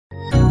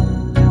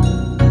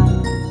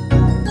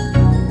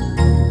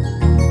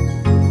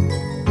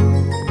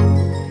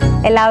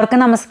എല്ലാവർക്കും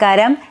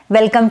നമസ്കാരം.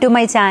 Welcome to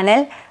my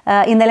channel.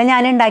 ഇന്നലെ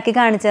ഞാൻ ഉണ്ടാക്കി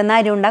കാണിച്ചെന്ന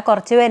അരിയുണ്ട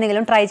കുറച്ച്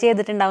പേരെങ്കിലും ട്രൈ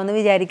ചെയ്തിട്ടുണ്ടാവുമെന്ന്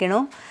വിചാരിക്കുന്നു.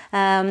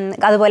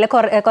 അതുപോലെ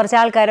കുറച്ച്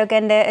ആൾക്കാരൊക്കെ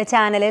എൻ്റെ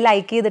ചാനൽ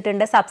ലൈക്ക്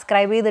ചെയ്തിട്ടുണ്ട്,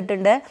 സബ്സ്ക്രൈബ്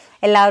ചെയ്തിട്ടുണ്ട്.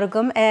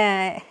 എല്ലാവർക്കും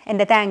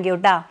എൻ്റെ താങ്ക് യു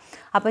കേട്ടോ.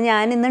 അപ്പോൾ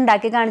ഞാൻ ഇന്ന്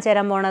ഉണ്ടാക്കി കാണിച്ചു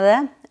തരാൻ പോണത്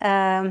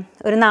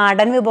ഒരു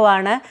നാടൻ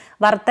വിഭവമാണ്,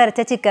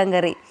 വറുത്തരച്ച ചിക്കൻ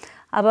കറി.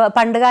 അപ്പോൾ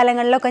പണ്ട്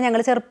കാലങ്ങളിലൊക്കെ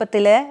ഞങ്ങൾ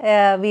ചെറുപ്പത്തിൽ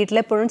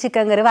വീട്ടിലെപ്പോഴും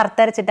ചിക്കൻ കറി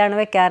വറുത്തരച്ചിട്ടാണ്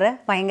വെക്കാറ്.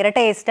 ഭയങ്കര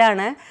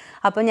ടേസ്റ്റാണ്.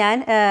 അപ്പോൾ ഞാൻ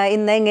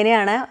ഇന്ന്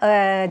എങ്ങനെയാണ്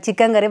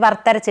ചിക്കൻ കറി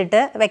വറുത്തരച്ചിട്ട്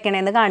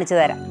വെക്കണമെന്ന് കാണിച്ചു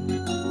തരാം.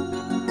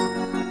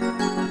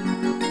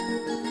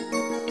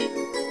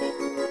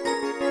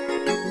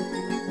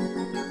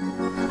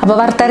 അപ്പോൾ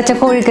വറുത്തരച്ച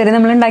കോഴിക്കറി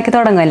നമ്മൾ ഉണ്ടാക്കി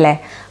തുടങ്ങുമല്ലേ,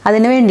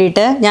 അതിന്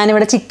വേണ്ടിയിട്ട്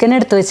ഞാനിവിടെ ചിക്കൻ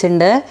എടുത്ത്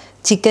വെച്ചിട്ടുണ്ട്.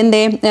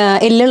 ചിക്കൻ്റെ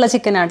എല്ലുള്ള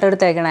ചിക്കനാട്ടോ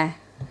എടുത്തേക്കണേ.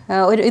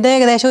 ഇത്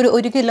ഏകദേശം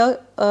ഒരു കിലോ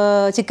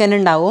ചിക്കൻ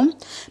ഉണ്ടാവും.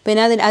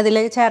 പിന്നെ അതിൽ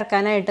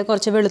ചേർക്കാനായിട്ട്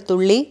കുറച്ച്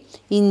വെളുത്തുള്ളി,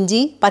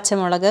 ഇഞ്ചി,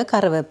 പച്ചമുളക്,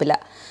 കറിവേപ്പില.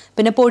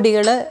 പിന്നെ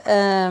പൊടികൾ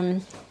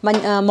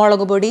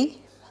മുളക് പൊടി,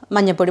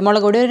 മഞ്ഞൾപ്പൊടി.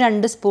 മുളക് പൊടി ഒരു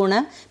 2 സ്പൂണ്,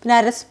 പിന്നെ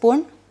 1/2 സ്പൂൺ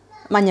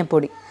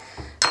മഞ്ഞൾപ്പൊടി,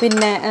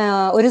 പിന്നെ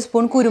 1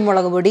 സ്പൂൺ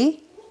കുരുമുളക് പൊടി,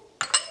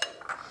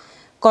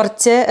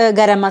 കുറച്ച്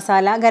ഗരം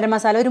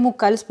മസാല ഒരു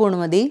 3/4 സ്പൂൺ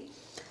മതി.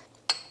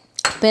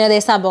 പിന്നെ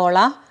അതേ സബോള,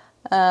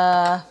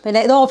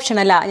 പിന്നെ ഇത്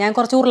ഓപ്ഷനല്ല, ഞാൻ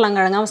കുറച്ച്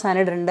ഉരുളൻകിഴങ്ങ്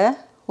അവസാനം ഇടുന്നുണ്ട്.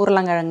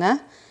 ഉരുളൻകിഴങ്ങ്,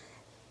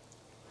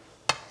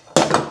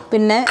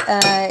 പിന്നെ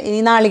ഇനി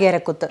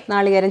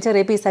നാളികേരം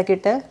ചെറിയ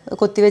പീസാക്കിയിട്ട്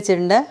കൊത്തി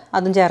വെച്ചിട്ടുണ്ട്,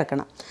 അതും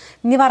ചേർക്കണം.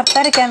 ഇനി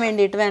വറുത്തരയ്ക്കാൻ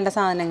വേണ്ടിയിട്ട് വേണ്ട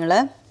സാധനങ്ങൾ: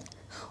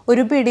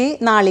 ഒരു പിടി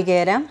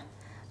നാളികേരം,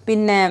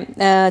 പിന്നെ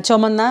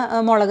ചുമന്ന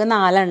മുളക്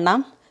 4 എണ്ണം,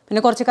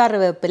 പിന്നെ കുറച്ച്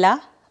കറിവേപ്പില,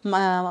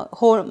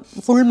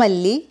 ഫുൾ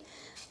മല്ലി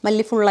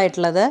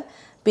ഫുള്ളായിട്ടുള്ളത്,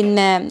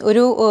 പിന്നെ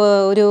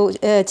ഒരു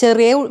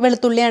ചെറിയ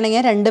വെളുത്തുള്ളി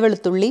ആണെങ്കിൽ 2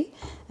 വെളുത്തുള്ളി,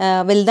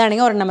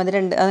 വലുതാണെങ്കിൽ 1 മതി,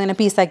 2 അങ്ങനെ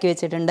പീസാക്കി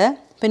വെച്ചിട്ടുണ്ട്.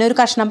 പിന്നെ ഒരു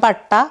കഷ്ണം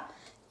പട്ട,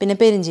 പിന്നെ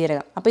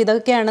പെരിഞ്ജീരകം. അപ്പോൾ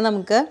ഇതൊക്കെയാണ്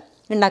നമുക്ക്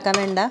ഉണ്ടാക്കാൻ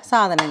വേണ്ട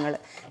സാധനങ്ങൾ.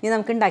 ഇനി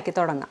നമുക്ക് ഉണ്ടാക്കി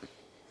തുടങ്ങാം.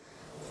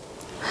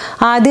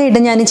 ആദ്യമായിട്ട്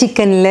ഞാൻ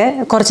ചിക്കനിൽ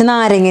കുറച്ച്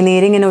നാരങ്ങ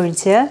നീര് ഇങ്ങനെ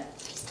ഒഴിച്ച്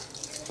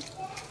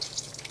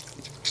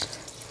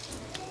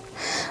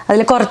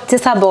അതിൽ കുറച്ച്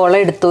സബോള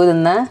എടുത്തു.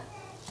 ഇതിന്ന്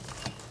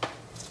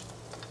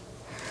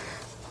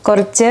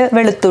കുറച്ച്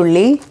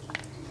വെളുത്തുള്ളി,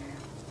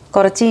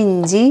 കുറച്ച്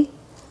ഇഞ്ചി,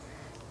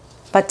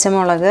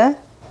 പച്ചമുളക്,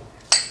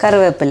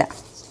 കറിവേപ്പില,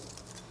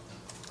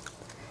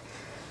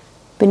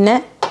 പിന്നെ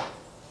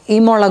ഈ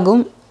മുളകും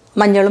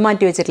മഞ്ഞളും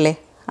മാറ്റി വെച്ചിട്ടില്ലേ,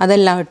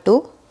 അതെല്ലാം ഇട്ടു.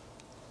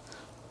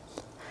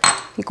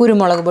 ഈ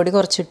കുരുമുളക് പൊടി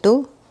കുറച്ചിട്ടു,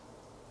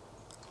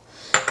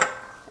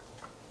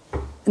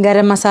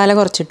 ഗരം മസാല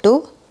കുറച്ചിട്ടു,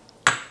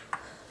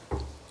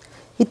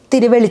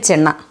 ഇത്തിരി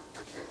വെളിച്ചെണ്ണ,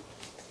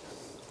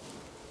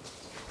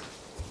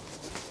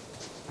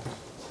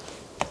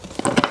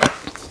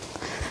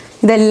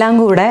 ഇതെല്ലാം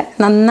കൂടെ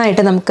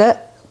നന്നായിട്ട് നമുക്ക്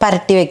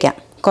പരട്ടി വയ്ക്കാം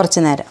കുറച്ച്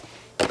നേരം.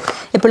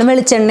 എപ്പോഴും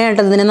വെളിച്ചെണ്ണ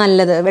ആയിട്ട് ഇതിന്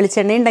നല്ലത്.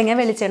 വെളിച്ചെണ്ണ ഉണ്ടെങ്കിൽ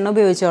വെളിച്ചെണ്ണ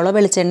ഉപയോഗിച്ചോളൂ,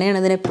 വെളിച്ചെണ്ണയാണ്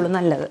ഇതിന് എപ്പോഴും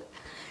നല്ലത്.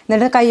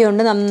 എന്നിട്ട് കൈ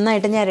കൊണ്ട്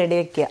നന്നായിട്ട് ഞെരടി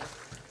വയ്ക്കുക.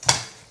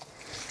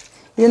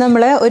 ഇത്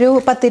നമ്മൾ ഒരു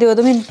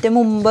 10-20 മിനിറ്റ്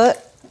മുമ്പ്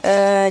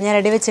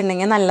ഞെരടി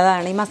വെച്ചിട്ടുണ്ടെങ്കിൽ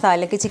നല്ലതാണ്. ഈ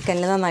മസാലയ്ക്ക്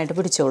ചിക്കനിൽ നന്നായിട്ട്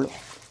പിടിച്ചോളൂ.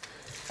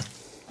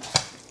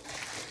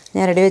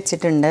 ഞെരടി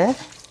വെച്ചിട്ടുണ്ട്.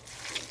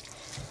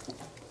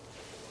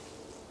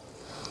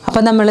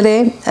 അപ്പോൾ നമ്മളിത്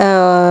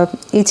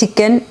ഈ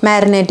ചിക്കൻ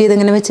മാരിനേറ്റ്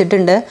ചെയ്തിങ്ങനെ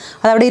വെച്ചിട്ടുണ്ട്.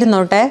 അതവിടെ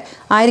ഇരുന്നോട്ടെ.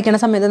 ആയിരിക്കണ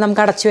സമയത്ത്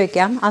നമുക്ക് അടച്ചു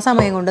വയ്ക്കാം. ആ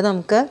സമയം കൊണ്ട്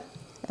നമുക്ക്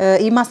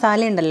ഈ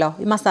മസാല ഉണ്ടല്ലോ,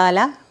 ഈ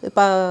മസാല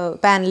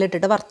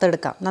പാനിലിട്ടിട്ട്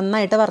വറുത്തെടുക്കാം.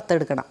 നന്നായിട്ട്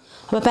വറുത്തെടുക്കണം.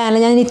 അപ്പോൾ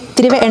പാനിൽ ഞാൻ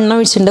ഇത്തിരി എണ്ണ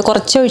ഒഴിച്ചിട്ടുണ്ട്,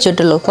 കുറച്ച്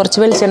ഒഴിച്ചിട്ടുള്ളൂ. കുറച്ച്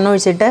വെളിച്ചെണ്ണ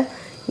ഒഴിച്ചിട്ട്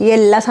ഈ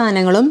എല്ലാ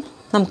സാധനങ്ങളും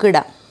നമുക്ക്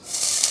ഇടാം.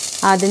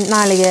 ആദ്യം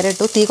നാളികേരം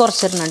ഇട്ടു, തീ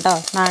കുറച്ചിടണം കേട്ടോ.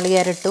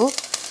 നാളികേരം ഇട്ടു,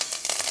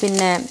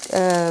 പിന്നെ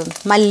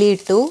മല്ലി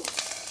ഇട്ടു,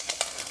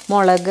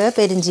 മുളക്,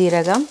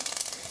 പെരിഞ്ജീരകം,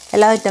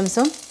 എല്ലാ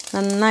ഐറ്റംസും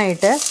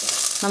നന്നായിട്ട്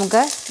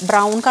നമുക്ക്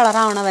ബ്രൗൺ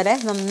കളറാവണ വരെ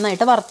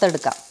നന്നായിട്ട്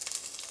വറുത്തെടുക്കാം.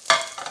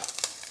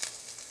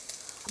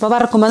 അപ്പോൾ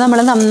വറുക്കുമ്പോൾ നമ്മൾ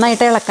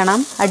നന്നായിട്ട് ഇളക്കണം,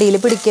 അടിയിൽ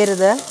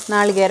പിടിക്കരുത്.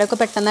 നാളികേരമൊക്കെ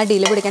പെട്ടെന്ന്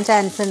അടിയിൽ പിടിക്കാൻ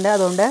ചാൻസ് ഉണ്ട്,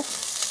 അതുകൊണ്ട്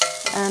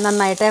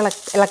നന്നായിട്ട്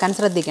ഇളക്കാൻ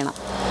ശ്രദ്ധിക്കണം.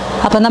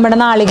 അപ്പോൾ നമ്മുടെ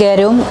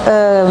നാളികേരവും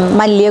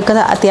മല്ലിയൊക്കെ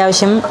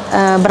അത്യാവശ്യം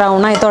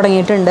ബ്രൗൺ ആയി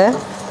തുടങ്ങിയിട്ടുണ്ട്.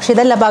 പക്ഷെ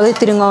ഇതെല്ലാം ഭാഗം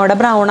ഇത്തിരി കൂടെ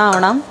ബ്രൗൺ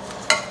ആവണം.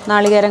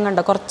 നാളികേരം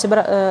കണ്ടോ കുറച്ച്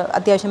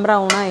അത്യാവശ്യം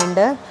ബ്രൗൺ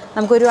ആയിട്ടുണ്ട്.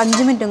 നമുക്കൊരു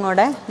 5 മിനിറ്റും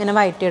കൂടെ ഇങ്ങനെ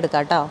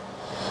വഴറ്റിയെടുക്കാം കേട്ടോ.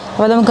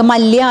 അപ്പോൾ നമുക്ക്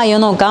മല്ലി ആയോ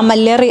നോക്കാം.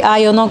 മല്ലി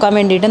ആയോ നോക്കാൻ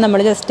വേണ്ടിയിട്ട് നമ്മൾ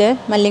ജസ്റ്റ്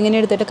മല്ലി ഇങ്ങനെ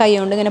എടുത്തിട്ട് കൈ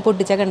കൊണ്ട് ഇങ്ങനെ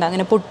പൊട്ടിച്ചൊക്കെ ഉണ്ടാകും.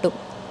 അങ്ങനെ പൊട്ടും,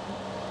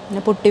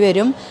 ഇങ്ങനെ പൊട്ടി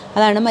വരും.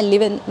 അതാണ് മല്ലി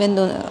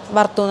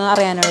വറുത്തു എന്ന്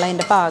അറിയാനുള്ള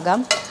അതിൻ്റെ പാകം.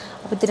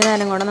 അപ്പോൾ ഇത്തിരി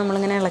നേരം കൂടെ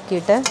നമ്മളിങ്ങനെ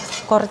ഇളക്കിയിട്ട്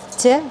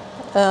കുറച്ച്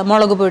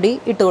മുളക് പൊടി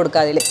ഇട്ട്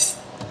കൊടുക്കുക. അതിൽ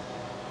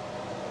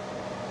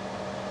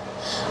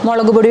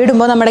മുളക് പൊടി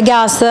ഇടുമ്പോൾ നമ്മുടെ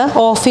ഗ്യാസ്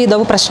ഓഫ് ചെയ്തോ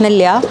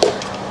പ്രശ്നമില്ല,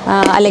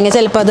 അല്ലെങ്കിൽ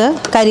ചിലപ്പോൾ അത്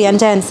കരിയാൻ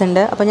ചാൻസ്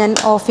ഉണ്ട്. അപ്പോൾ ഞാൻ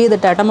ഓഫ്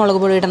ചെയ്തിട്ടാട്ടോ മുളക്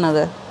പൊടി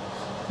ഇടുന്നത്.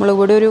 മുളക്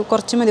പൊടി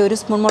കുറച്ച് മതി, 1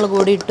 സ്പൂൺ മുളക്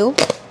പൊടി ഇട്ടു.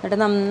 എന്നിട്ട്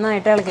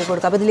നന്നായിട്ട് ഇളക്കി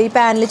കൊടുക്കുക. അപ്പോൾ ഇതിൽ ഈ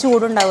പാനിൽ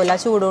ചൂടുണ്ടാവില്ല,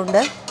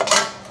 ചൂടുകൊണ്ട്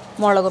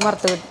മുളക്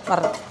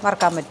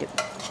വറുക്കാൻ പറ്റും.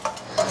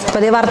 അപ്പോൾ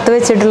ഇത് വറുത്ത്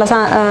വെച്ചിട്ടുള്ള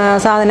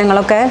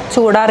സാധനങ്ങളൊക്കെ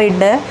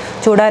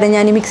ചൂടാറി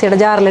ഞാൻ ഈ മിക്സിയുടെ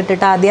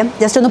ജാറിലിട്ടിട്ട് ആദ്യം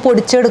ജസ്റ്റ് ഒന്ന്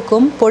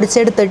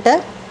പൊടിച്ചെടുത്തിട്ട്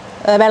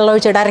വെള്ളം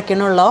ഒഴിച്ചിട്ട്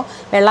അരയ്ക്കണുള്ളൂ.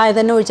 വെള്ളം ആയത്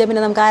തന്നെ ഒഴിച്ചാൽ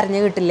പിന്നെ നമുക്ക് അരഞ്ഞ്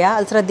കിട്ടില്ല,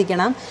 അത്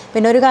ശ്രദ്ധിക്കണം.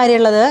 പിന്നെ ഒരു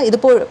കാര്യമുള്ളത്, ഇത്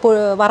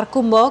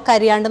വറക്കുമ്പോൾ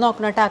കരിയാണ്ട്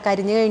നോക്കണം കേട്ടോ.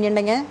 കരിഞ്ഞ്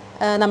കഴിഞ്ഞിട്ടുണ്ടെങ്കിൽ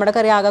നമ്മുടെ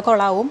കറി ആകെ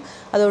കൊളാവും.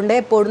 അതുകൊണ്ട്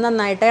എപ്പോഴും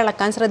നന്നായിട്ട്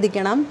ഇളക്കാൻ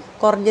ശ്രദ്ധിക്കണം.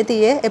 കുറഞ്ഞ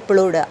തീയെ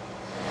എപ്പോഴും ഇടുക.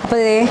 അപ്പോൾ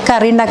ഇതേ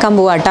കറി ഉണ്ടാക്കാൻ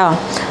പോവാം കേട്ടോ.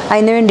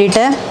 അതിന്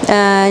വേണ്ടിയിട്ട്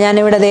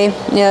ഞാനിവിടെ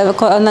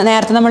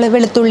നേരത്തെ നമ്മൾ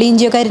വെളുത്തുള്ളി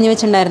ഇഞ്ചിയൊക്കെ അരിഞ്ഞ്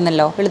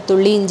വെച്ചിട്ടുണ്ടായിരുന്നല്ലോ.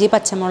 വെളുത്തുള്ളി, ഇഞ്ചി,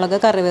 പച്ചമുളക്,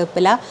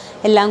 കറിവേപ്പില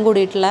എല്ലാം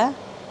കൂടിയിട്ടുള്ള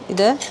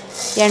ഇത്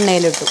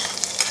എണ്ണയിലിട്ടു.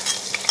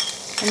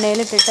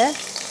 എണ്ണയിലിട്ടിട്ട്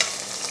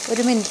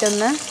ഒരു മിനിറ്റ്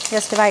ഒന്ന്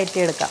ജസ്റ്റ്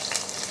വഴറ്റിയെടുക്കാം.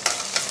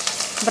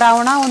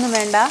 ബ്രൗൺ ആവൊന്നും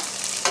വേണ്ട,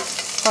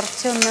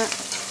 കുറച്ചൊന്ന്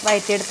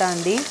വഴറ്റിയെടുത്താൽ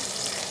മതി.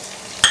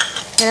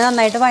 ഇങ്ങനെ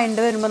നന്നായിട്ട്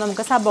വഴണ്ട് വരുമ്പോൾ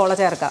നമുക്ക് സബോള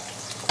ചേർക്കാം.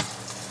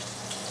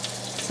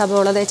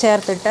 സബോള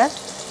ചേർത്തിട്ട്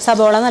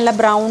സബോള നല്ല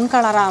ബ്രൗൺ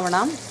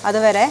കളറാവണം,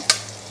 അതുവരെ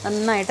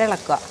നന്നായിട്ട്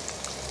ഇളക്കുക.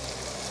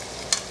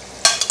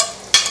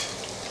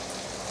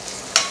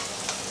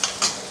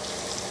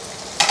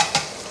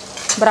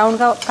 ബ്രൗൺ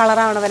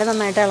കളറാവണ വരെ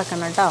നന്നായിട്ട്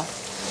ഇളക്കണം കേട്ടോ.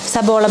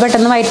 സബോള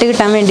പെട്ടെന്ന് വഴറ്റി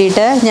കിട്ടാൻ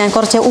വേണ്ടിയിട്ട് ഞാൻ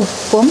കുറച്ച്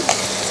ഉപ്പും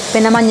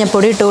പിന്നെ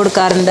മഞ്ഞൾപ്പൊടി ഇട്ട്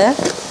കൊടുക്കാറുണ്ട്.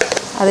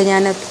 അത്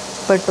ഞാൻ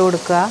ഇപ്പോൾ ഇട്ട്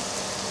കൊടുക്കുക.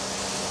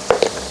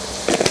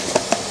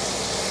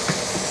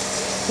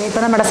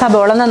 ഇപ്പോൾ നമ്മുടെ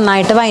സബോള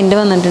നന്നായിട്ട് വഴണ്ട്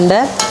വന്നിട്ടുണ്ട്.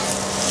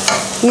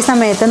 ഈ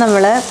സമയത്ത്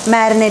നമ്മൾ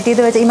മാരിനേറ്റ്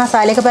ചെയ്ത് വെച്ച ഈ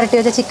മസാലയൊക്കെ പുരട്ടി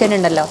വെച്ച ചിക്കൻ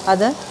ഉണ്ടല്ലോ,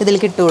 അത്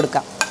ഇതിലേക്ക് ഇട്ട്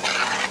കൊടുക്കാം.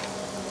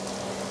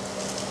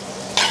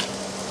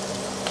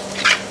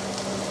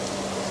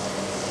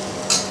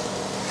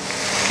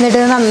 എന്നിട്ട്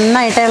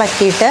നന്നായിട്ട്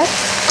ഇളക്കിയിട്ട്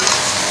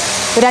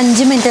ഒരു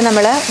 5 മിനിറ്റ്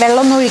നമ്മൾ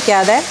വെള്ളമൊന്നും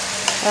ഒഴിക്കാതെ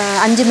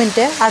 5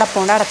 മിനിറ്റ്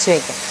അടപ്പുകൊണ്ട് അടച്ചു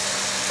വയ്ക്കും.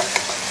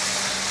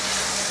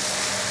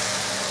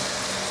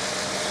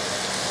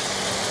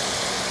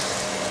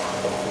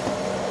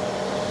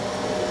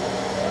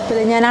 അപ്പോൾ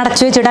ഇത് ഞാൻ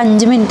അടച്ചു വെച്ചിട്ട്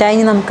 5 മിനിറ്റ് ആയി.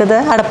 നമുക്കിത്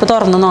അടപ്പ്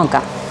തുറന്ന്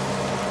നോക്കാം.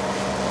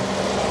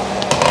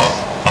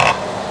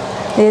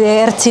 ഇത്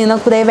ഇറച്ചിയിൽ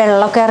നിന്നൊക്കെ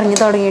വെള്ളമൊക്കെ ഇറങ്ങി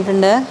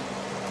തുടങ്ങിയിട്ടുണ്ട്.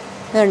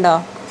 ഇതുണ്ടോ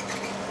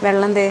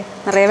വെള്ളം?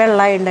 നിറയെ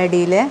വെള്ളമായിട്ടുണ്ട്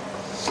അടിയിൽ.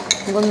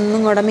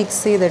 നമുക്കൊന്നും കൂടെ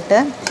മിക്സ് ചെയ്തിട്ട്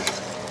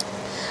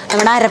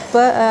നമ്മുടെ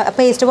അരപ്പ്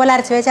പേസ്റ്റ് പോലെ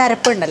അരച്ച് വെച്ച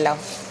അരപ്പുണ്ടല്ലോ,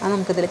 അത്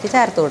നമുക്കിതിലേക്ക്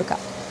ചേർത്ത് കൊടുക്കാം.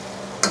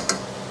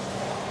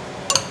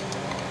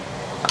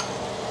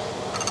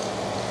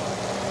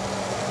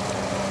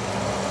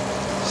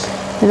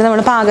 ഇത്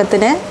നമ്മൾ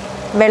പാകത്തിന്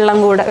വെള്ളം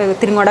കൂടെ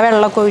ഇത്തിരി കൂടെ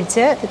വെള്ളമൊക്കെ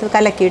ഒഴിച്ച് ഇത്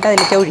കലക്കിയിട്ട്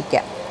അതിലേക്ക്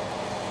ഒഴിക്കുക.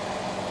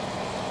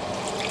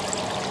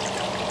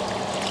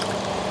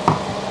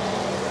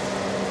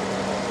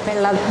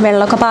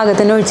 വെള്ളമൊക്കെ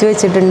പാകത്തിന് ഒഴിച്ച്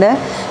വെച്ചിട്ടുണ്ട്.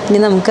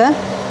 ഇനി നമുക്ക്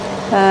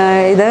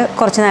ഇത്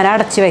കുറച്ച് നേരം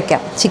അടച്ച്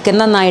വയ്ക്കാം. ചിക്കൻ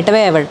നന്നായിട്ട്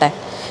വേവട്ടെ.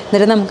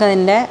 എന്നിട്ട്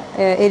നമുക്കതിൻ്റെ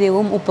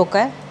എരിവും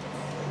ഉപ്പൊക്കെ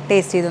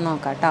ടേസ്റ്റ് ചെയ്ത്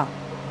നോക്കാം കേട്ടോ.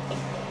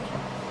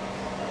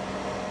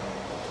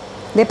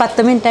 ഇത്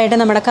 10 മിനിറ്റായിട്ട്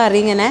നമ്മുടെ കറി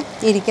ഇങ്ങനെ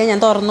ഇരിക്കുക. ഞാൻ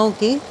തുറന്ന്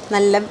നോക്കി,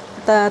 നല്ല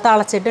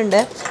തിളച്ചിട്ടുണ്ട്.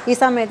 ഈ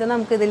സമയത്ത്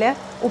നമുക്കിതിൽ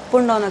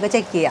ഉപ്പുണ്ടോയെന്നൊക്കെ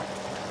ചെക്ക് ചെയ്യാം.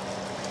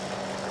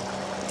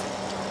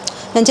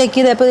 ഞാൻ ചെക്ക്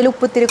ചെയ്തപ്പോൾ ഇതിൽ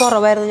ഉപ്പ് ഇത്തിരി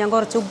കുറവായിരുന്നു. ഞാൻ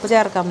കുറച്ച് ഉപ്പ്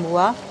ചേർക്കാൻ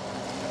പോവാ.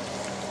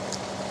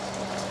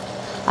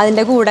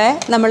 അതിൻ്റെ കൂടെ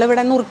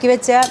നമ്മളിവിടെ നുറുക്കി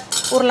വെച്ച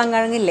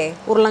ഉരുളൻകിഴങ്ങില്ലേ,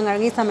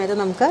 ഉരുളൻകിഴങ്ങ് ഈ സമയത്ത്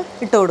നമുക്ക്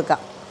ഇട്ട് കൊടുക്കാം.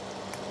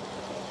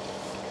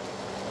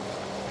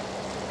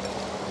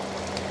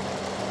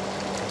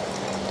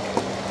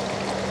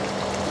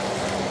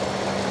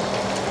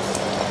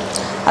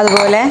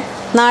 അതുപോലെ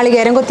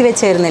നാളികേരം കൊത്തി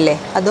വെച്ചായിരുന്നില്ലേ,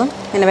 അതും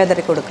ഇങ്ങനെ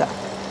വിതറി കൊടുക്കുക.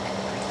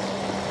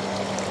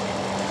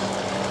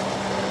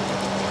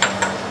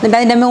 എന്നിട്ട്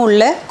അതിൻ്റെ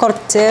മുകളിൽ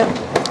കുറച്ച്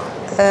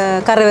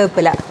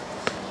കറിവേപ്പില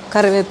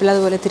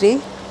അതുപോലെ ഇത്തിരി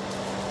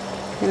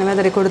ഇങ്ങനെ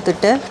വിതറി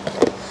കൊടുത്തിട്ട്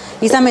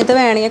ഈ സമയത്ത്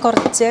വേണമെങ്കിൽ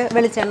കുറച്ച്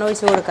വെളിച്ചെണ്ണ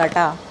ഒഴിച്ച് കൊടുക്കാം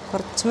കേട്ടോ.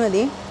 കുറച്ച്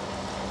മതി,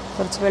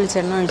 കുറച്ച്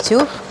വെളിച്ചെണ്ണ ഒഴിച്ചു.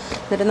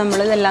 എന്നിട്ട് നമ്മൾ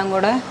ഇതെല്ലാം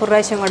കൂടെ ഒരു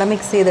പ്രാവശ്യം കൂടെ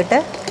മിക്സ് ചെയ്തിട്ട്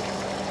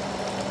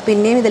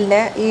പിന്നെയും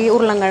ഇതിൻ്റെ ഈ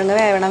ഉരുളൻകിഴങ്ങ്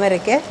വേവണ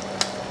വരയ്ക്ക്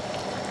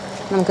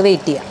നമുക്ക്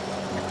വെയിറ്റ് ചെയ്യാം.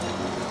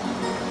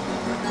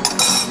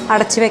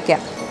 അടച്ച്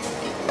വെക്കാം.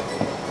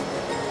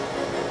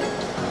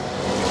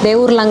 ഇതേ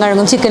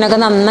ഉരുളൻകിഴങ്ങും ചിക്കനൊക്കെ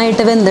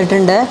നന്നായിട്ട്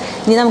വെന്തിട്ടുണ്ട്.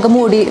 ഇനി നമുക്ക്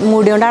മൂടി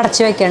കൊണ്ട്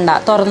അടച്ച് വെക്കണ്ട,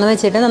 തുറന്ന്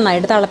വെച്ചിട്ട്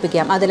നന്നായിട്ട്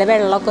തിളപ്പിക്കാം. അതിലെ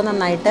വെള്ളമൊക്കെ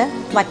നന്നായിട്ട്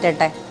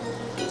വറ്റട്ടെ.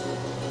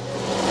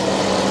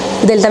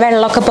 ഇതിലത്തെ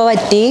വെള്ളമൊക്കെ ഇപ്പോൾ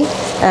വറ്റി.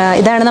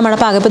 ഇതാണ് നമ്മുടെ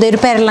പാകം. ഇപ്പോൾ ഇതൊരു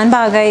പെരളൻ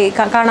പാകമായി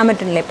കാണാൻ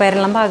പറ്റുന്നില്ലേ,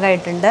 പെരളൻ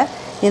പാകമായിട്ടുണ്ട്.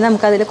 ഇനി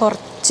നമുക്കതിൽ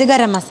കുറച്ച്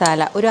ഗരം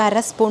മസാല, ഒരു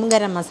 1/2 സ്പൂൺ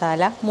ഗരം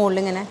മസാല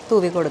മുകളിലിങ്ങനെ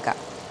തൂവി കൊടുക്കാം.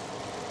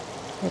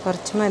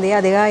 കുറച്ച് മതി,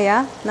 അധികമായ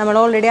നമ്മൾ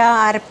ഓൾറെഡി ആ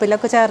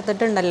അരപ്പിലൊക്കെ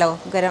ചേർത്തിട്ടുണ്ടല്ലോ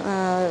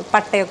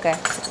പട്ടയൊക്കെ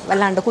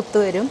വല്ലാണ്ട് കുത്തു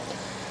വരും.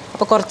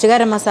 അപ്പോൾ കുറച്ച്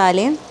ഗരം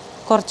മസാലയും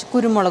കുറച്ച്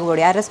കുരുമുളക്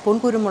പൊടി, 1/2 സ്പൂൺ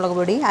കുരുമുളക്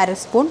പൊടി, 1/2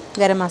 സ്പൂൺ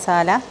ഗരം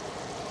മസാല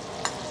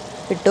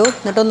ഇട്ടു.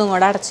 എന്നിട്ടൊന്നും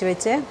കൂടെ അടച്ച്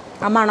വെച്ച്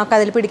ആ മണമൊക്കെ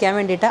അതിൽ പിടിക്കാൻ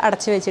വേണ്ടിയിട്ട്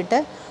അടച്ച് വെച്ചിട്ട്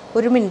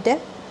 1 മിനിറ്റ്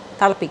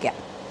തിളപ്പിക്കാം.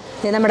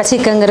 ഇത് നമ്മുടെ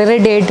ചിക്കൻ കറി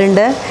റെഡി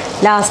ആയിട്ടുണ്ട്.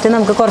 ലാസ്റ്റ്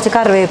നമുക്ക് കുറച്ച്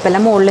കറിവേപ്പില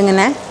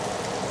മുകളിലിങ്ങനെ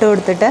ഇട്ട്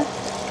കൊടുത്തിട്ട്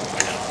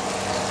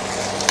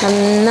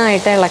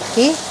നന്നായിട്ട്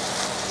ഇളക്കി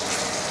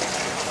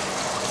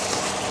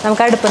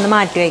നമുക്ക് അടുപ്പിൽ നിന്ന്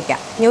മാറ്റി വയ്ക്കാം.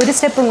 ഇനി ഒരു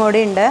സ്റ്റെപ്പും കൂടി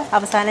ഉണ്ട്.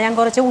 അവസാനം ഞാൻ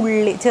കുറച്ച്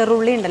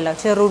ചെറുള്ളി ഉണ്ടല്ലോ,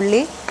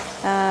 ചെറുള്ളി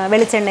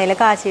വെളിച്ചെണ്ണയിൽ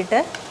കാച്ചിയിട്ട്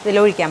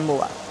ഇതിലൊഴിക്കാൻ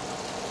പോവാം.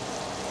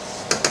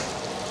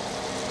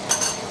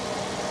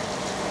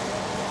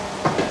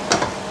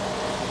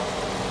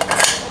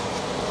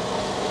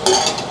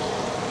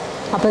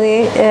 അപ്പോൾ ഈ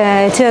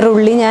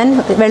ചെറുള്ളി ഞാൻ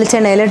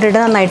വെളിച്ചെണ്ണയിലിട്ടിട്ട്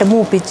നന്നായിട്ട്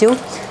മൂപ്പിച്ചു.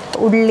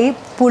 ഉള്ളി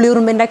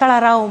പുളിയുറുമ്പിൻ്റെ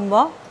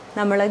കളറാവുമ്പോൾ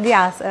നമ്മൾ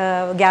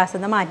ഗ്യാസിൽ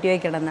നിന്ന് മാറ്റി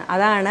വയ്ക്കണമെന്ന്,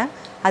 അതാണ്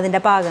അതിൻ്റെ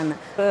പാകമെന്ന്.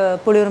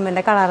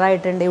 പുളിയുറുമ്പിൻ്റെ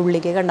കളറായിട്ടുണ്ട്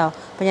ഉള്ളിക്ക്, കണ്ടോ.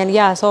 അപ്പോൾ ഞാൻ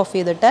ഗ്യാസ് ഓഫ്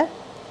ചെയ്തിട്ട്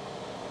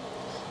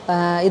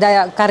ഇതാ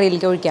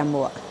കറിയിലേക്ക് ഒഴിക്കാൻ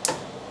പോവാം.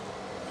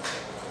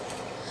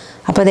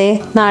 അപ്പോൾ അതേ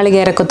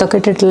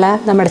നാളികേരക്കൊത്തൊക്കെ ഇട്ടിട്ടുള്ള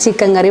നമ്മുടെ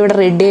ചിക്കൻ കറി ഇവിടെ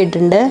റെഡി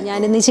ആയിട്ടുണ്ട്.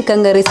 ഞാനിന്ന് ഈ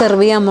ചിക്കൻ കറി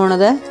സെർവ് ചെയ്യാൻ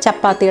പോണത്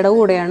ചപ്പാത്തിയുടെ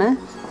കൂടെയാണ്.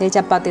 ഈ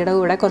ചപ്പാത്തിയുടെ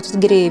കൂടെ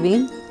കുറച്ച്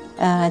ഗ്രേവിയും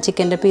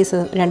ചിക്കൻ്റെ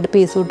 2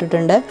 പീസും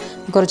ഇട്ടിട്ടുണ്ട്.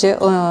 കുറച്ച്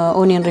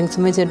ഓനിയൻ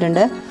റിങ്സും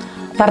വെച്ചിട്ടുണ്ട്.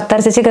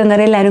 വറുത്തരച്ച ചിക്കൻ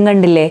കറി എല്ലാവരും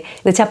കണ്ടില്ലേ.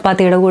 ഇത്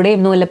ചപ്പാത്തിയുടെ കൂടെയും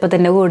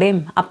നൂലപ്പത്തിൻ്റെ കൂടെയും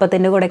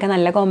അപ്പത്തിൻ്റെ കൂടെയൊക്കെ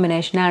നല്ല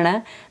കോമ്പിനേഷനാണ്.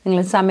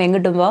 നിങ്ങൾ സമയം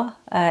കിട്ടുമ്പോൾ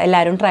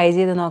എല്ലാവരും ട്രൈ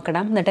ചെയ്ത്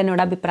നോക്കണം. എന്നിട്ട്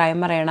എന്നോട് അഭിപ്രായം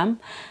പറയണം.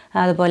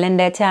 അതുപോലെ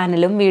എൻ്റെ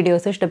ചാനലും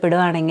വീഡിയോസും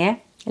ഇഷ്ടപ്പെടുകയാണെങ്കിൽ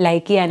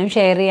ലൈക്ക് ചെയ്യാനും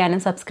ഷെയർ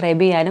ചെയ്യാനും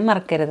സബ്സ്ക്രൈബ് ചെയ്യാനും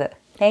മറക്കരുത്.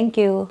 Thank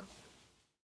you.